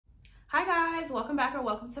Hi guys, welcome back or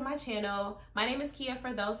welcome to my channel. My name is Kia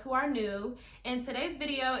for those who are new, and today's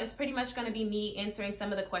video is pretty much going to be me answering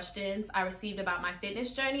some of the questions I received about my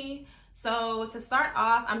fitness journey. So to start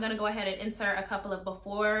off, I'm going to go ahead and insert a couple of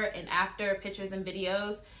before and after pictures and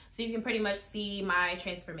videos so you can pretty much see my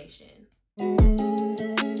transformation.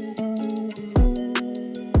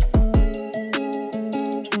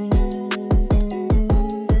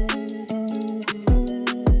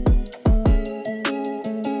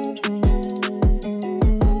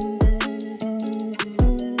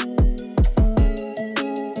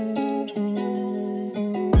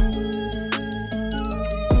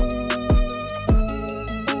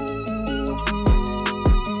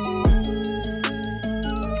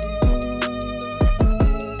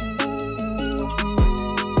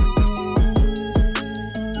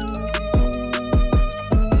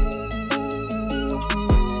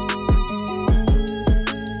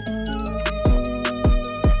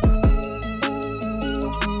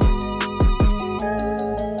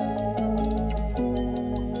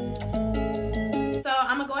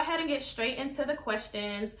 Straight into the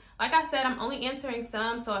questions. Like I said, I'm only answering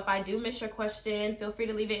some, so if I do miss your question, feel free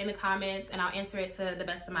to leave it in the comments and I'll answer it to the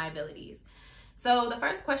best of my abilities. So the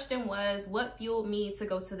first question was, what fueled me to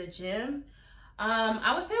go to the gym?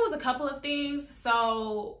 I would say it was a couple of things.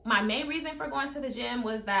 So my main reason for going to the gym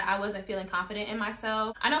was that I wasn't feeling confident in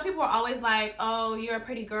myself. I know people are always like, oh, you're a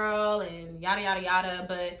pretty girl and yada yada yada,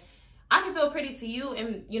 but I can feel pretty to you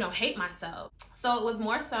and, hate myself. So it was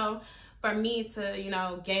more so for me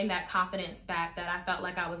to, gain that confidence back that I felt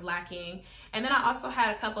like I was lacking. And then I also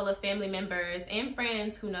had a couple of family members and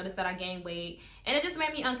friends who noticed that I gained weight, and it just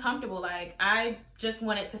made me uncomfortable. Like, I just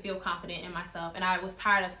wanted to feel confident in myself, and I was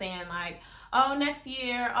tired of saying like, oh, next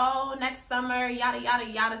year, oh, next summer, yada, yada,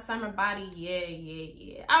 yada, summer body,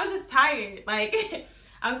 yeah. I was just tired. Like,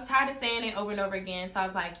 I was tired of saying it over and over again, so I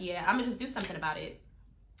was like, yeah, I'm gonna just do something about it.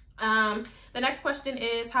 The next question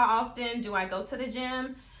is, how often do I go to the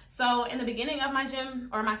gym? So in the beginning of my gym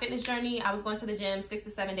or my fitness journey, I was going to the gym 6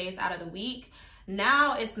 to 7 days out of the week.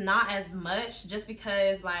 Now it's not as much, just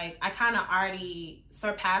because like I kind of already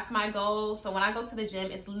surpassed my goal. So when I go to the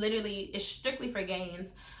gym, it's strictly for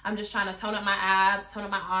gains. I'm just trying to tone up my abs, tone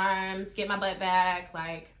up my arms, get my butt back.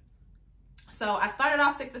 So I started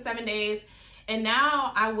off 6 to 7 days, and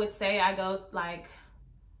now I would say I go like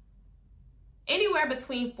anywhere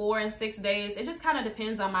between 4 and 6 days. It just kind of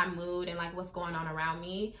depends on my mood and like what's going on around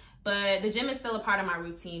me, but the gym is still a part of my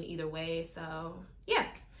routine either way. So yeah.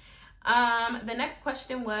 The next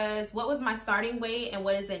question was, what was my starting weight and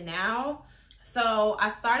what is it now? So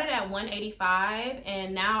I started at 185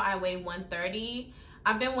 and now I weigh 130.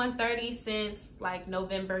 I've been 130 since like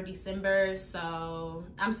November, December, so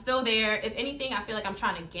I'm still there. If anything, I feel like I'm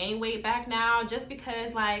trying to gain weight back now, just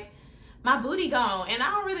because like my booty gone and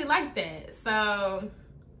I don't really like that. So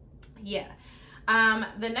yeah.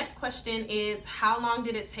 The next question is, how long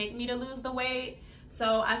did it take me to lose the weight?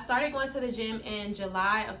 So I started going to the gym in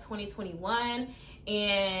July of 2021,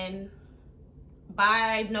 and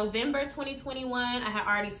by November 2021 I had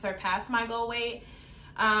already surpassed my goal weight.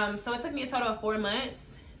 So it took me a total of 4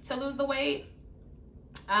 months to lose the weight.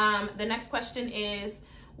 The next question is,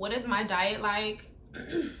 what is my diet like?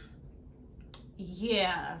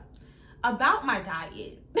 Yeah. About my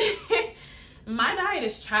diet. My diet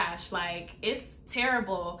is trash. Like, it's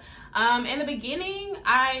terrible. In the beginning,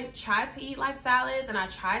 I tried to eat like salads and I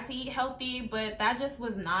tried to eat healthy, but that just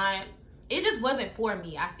wasn't for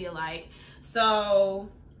me, I feel like. So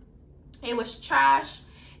it was trash.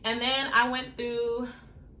 And then I went through,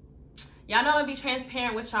 y'all know I'm gonna be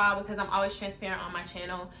transparent with y'all because I'm always transparent on my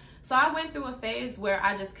channel. So I went through a phase where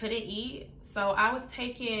I just couldn't eat. So I was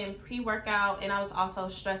taking pre-workout and I was also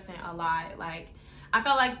stressing a lot. Like, I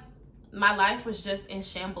felt like my life was just in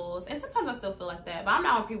shambles, and sometimes I still feel like that, but I'm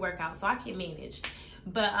not on pre-workout, so I can manage.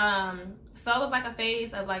 But so it was like a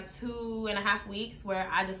phase of like 2.5 weeks where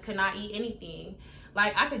I just could not eat anything.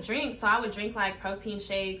 Like, I could drink, so I would drink like protein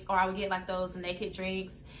shakes, or I would get like those naked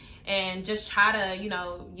drinks and just try to,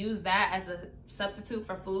 use that as a substitute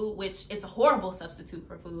for food, which it's a horrible substitute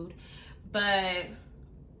for food. But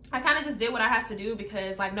I kind of just did what I had to do,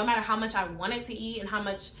 because like no matter how much I wanted to eat and how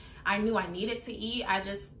much I knew I needed to eat, I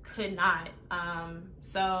just could not.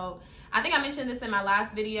 So I think I mentioned this in my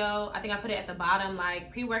last video. I think I put it at the bottom,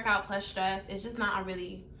 like pre-workout plus stress. It's just not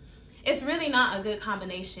it's really not a good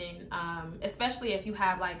combination, especially if you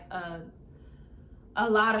have like a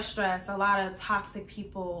lot of stress, a lot of toxic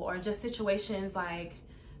people, or just situations like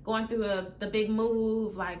going through the big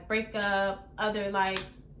move, like breakup, other like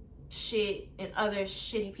shit and other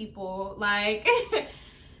shitty people. Like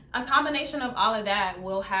a combination of all of that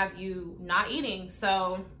will have you not eating.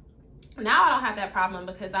 So Now I don't have that problem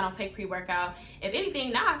because I don't take pre-workout. If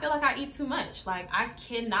anything, now I feel like I eat too much. Like, I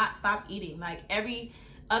cannot stop eating. Like, every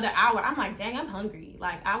other hour, I'm like, dang, I'm hungry.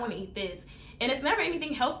 Like, I want to eat this. And it's never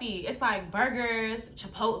anything healthy. It's like burgers,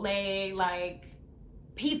 Chipotle, like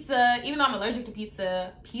pizza, even though I'm allergic to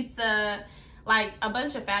pizza, like a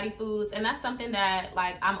bunch of fatty foods. And that's something that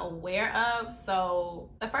like I'm aware of. So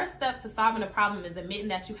the first step to solving a problem is admitting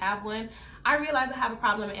that you have one. I realize I have a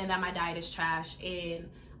problem and that my diet is trash, and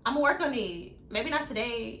I'm gonna work on it. Maybe not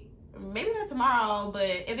today, maybe not tomorrow,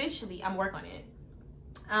 but eventually I'm work on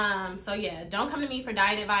it. So yeah, don't come to me for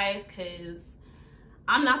diet advice because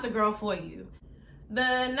I'm not the girl for you.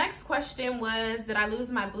 The next question was, did I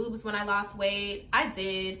lose my boobs when I lost weight? I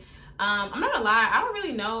did. I'm not gonna lie, I don't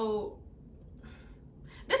really know.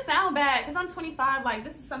 This sound bad because I'm 25. Like,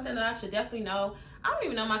 this is something that I should definitely know. I don't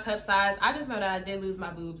even know my cup size. I just know that I did lose my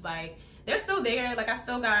boobs. Like, they're still there. Like, I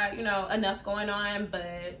still got, you know, enough going on,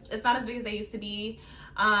 but it's not as big as they used to be.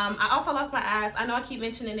 I also lost my ass. I know I keep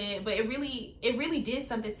mentioning it, but it really did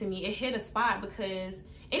something to me. It hit a spot because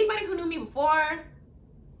anybody who knew me before,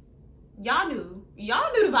 y'all knew the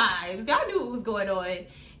vibes. Y'all knew what was going on.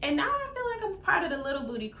 And now I feel like I'm part of the little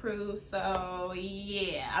booty crew. So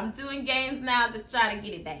yeah, I'm doing games now to try to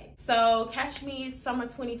get it back. So catch me summer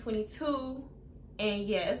 2022. And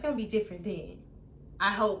yeah, it's gonna be different then. I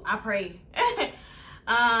hope, I pray.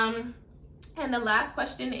 And the last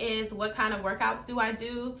question is, what kind of workouts do I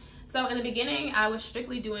do? So in the beginning, I was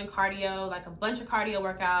strictly doing cardio, like a bunch of cardio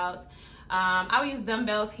workouts. I would use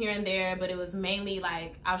dumbbells here and there, but it was mainly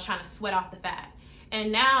like I was trying to sweat off the fat. And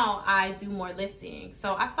now I do more lifting.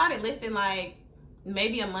 So I started lifting like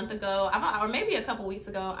maybe a month ago, or maybe a couple weeks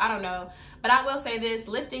ago, I don't know. But I will say this,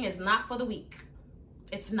 lifting is not for the weak.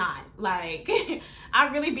 It's not. Like, I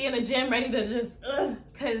really be in the gym ready to just,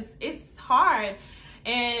 because it's hard.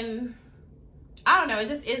 And I don't know, it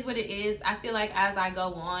just is what it is. I feel like as I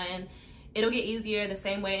go on, it'll get easier the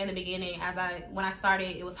same way in the beginning. When I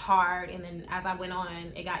started, it was hard, and then as I went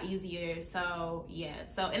on, it got easier. So yeah,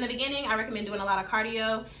 so in the beginning, I recommend doing a lot of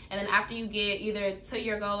cardio, and then after you get either to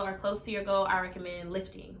your goal or close to your goal, I recommend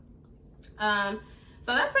lifting. So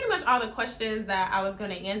that's pretty much all the questions that I was going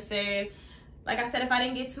to answer. Like I said, if I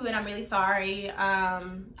didn't get to it, I'm really sorry.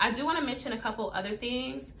 I do want to mention a couple other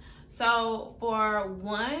things. So for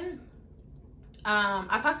one,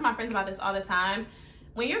 I talk to my friends about this all the time.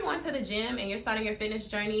 When you're going to the gym and you're starting your fitness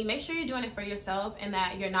journey, make sure you're doing it for yourself and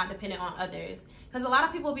that you're not dependent on others. Because a lot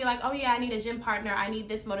of people be like, oh yeah, I need a gym partner, I need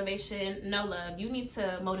this motivation. No, love, you need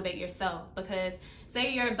to motivate yourself. Because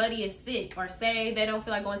say your buddy is sick, or say they don't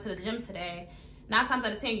feel like going to the gym today, 9 times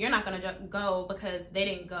out of 10, you're not gonna go because they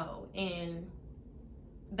didn't go. And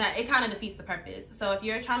that, it kind of defeats the purpose. So if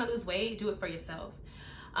you're trying to lose weight, do it for yourself.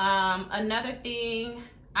 Another thing,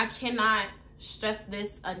 I cannot stress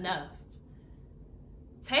this enough.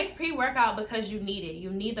 Take pre-workout because you need it.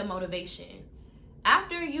 You need the motivation.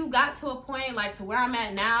 After you got to a point like to where I'm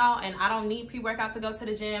at now, and I don't need pre-workout to go to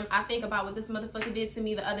the gym, I think about what this motherfucker did to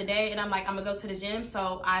me the other day, and I'm like, I'm gonna go to the gym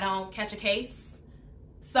so I don't catch a case.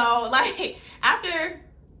 So like, after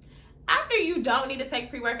you don't need to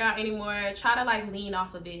take pre-workout anymore, try to like lean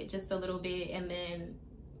off of it just a little bit, and then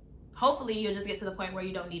hopefully you'll just get to the point where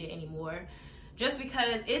you don't need it anymore. Just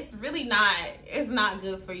because it's really not, it's not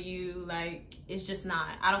good for you. Like, it's just not.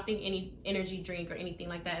 I don't think any energy drink or anything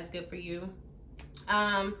like that is good for you.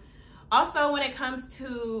 Also, when it comes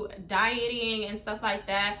to dieting and stuff like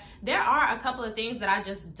that, there are a couple of things that I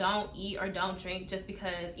just don't eat or don't drink just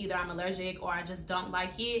because either I'm allergic or I just don't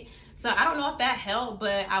like it. So I don't know if that helped,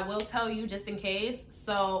 but I will tell you just in case.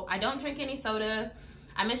 So I don't drink any soda.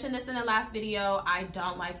 I mentioned this in the last video. I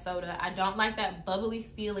don't like soda. I don't like that bubbly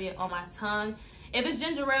feeling on my tongue. If it's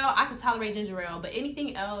ginger ale, I can tolerate ginger ale, but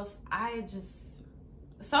anything else,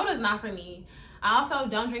 soda's not for me. I also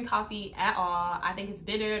don't drink coffee at all. I think it's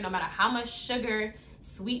bitter no matter how much sugar,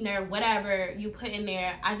 sweetener, whatever you put in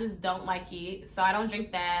there. I just don't like it, so I don't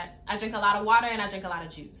drink that. I drink a lot of water and I drink a lot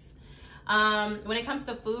of juice. When it comes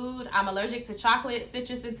to food, I'm allergic to chocolate,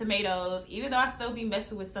 citrus, and tomatoes, even though I still be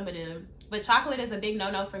messing with some of them. But chocolate is a big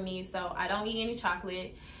no-no for me, so I don't eat any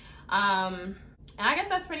chocolate. And I guess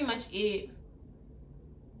that's pretty much it.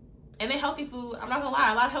 And then healthy food, I'm not gonna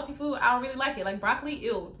lie, a lot of healthy food, I don't really like it. Like broccoli,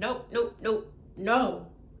 ew, nope, nope, nope,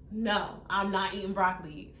 no, I'm not eating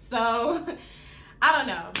broccoli. So, I don't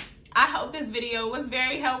know. I hope this video was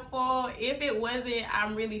very helpful. If it wasn't,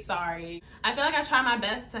 I'm really sorry. I feel like I try my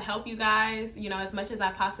best to help you guys, you know, as much as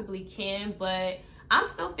I possibly can, but I'm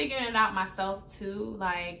still figuring it out myself too.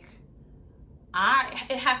 Like,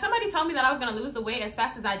 had somebody told me that I was gonna lose the weight as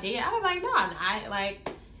fast as I did, I was like, no, I'm not. Like,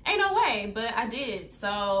 ain't no way, but I did.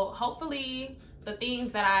 So hopefully the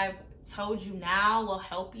things that I've told you now will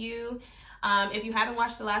help you. If you haven't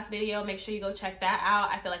watched the last video, make sure you go check that out.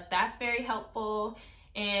 I feel like that's very helpful.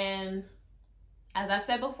 And as I've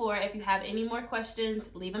said before, if you have any more questions,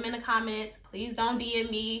 leave them in the comments. Please don't DM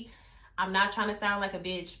me. I'm not trying to sound like a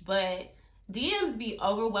bitch, but DMs be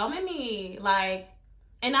overwhelming me. Like,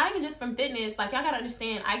 and not even just from fitness. Like, y'all gotta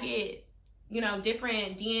understand, I get, you know,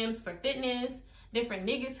 different DMs for fitness, different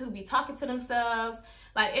niggas who be talking to themselves.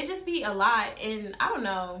 Like, it just be a lot. And I don't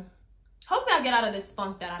know. Hopefully I get out of this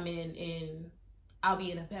funk that I'm in and I'll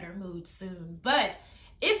be in a better mood soon. But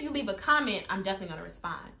if you leave a comment, I'm definitely gonna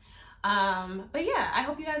respond. But yeah, I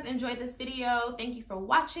hope you guys enjoyed this video. Thank you for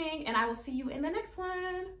watching, and I will see you in the next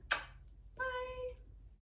one.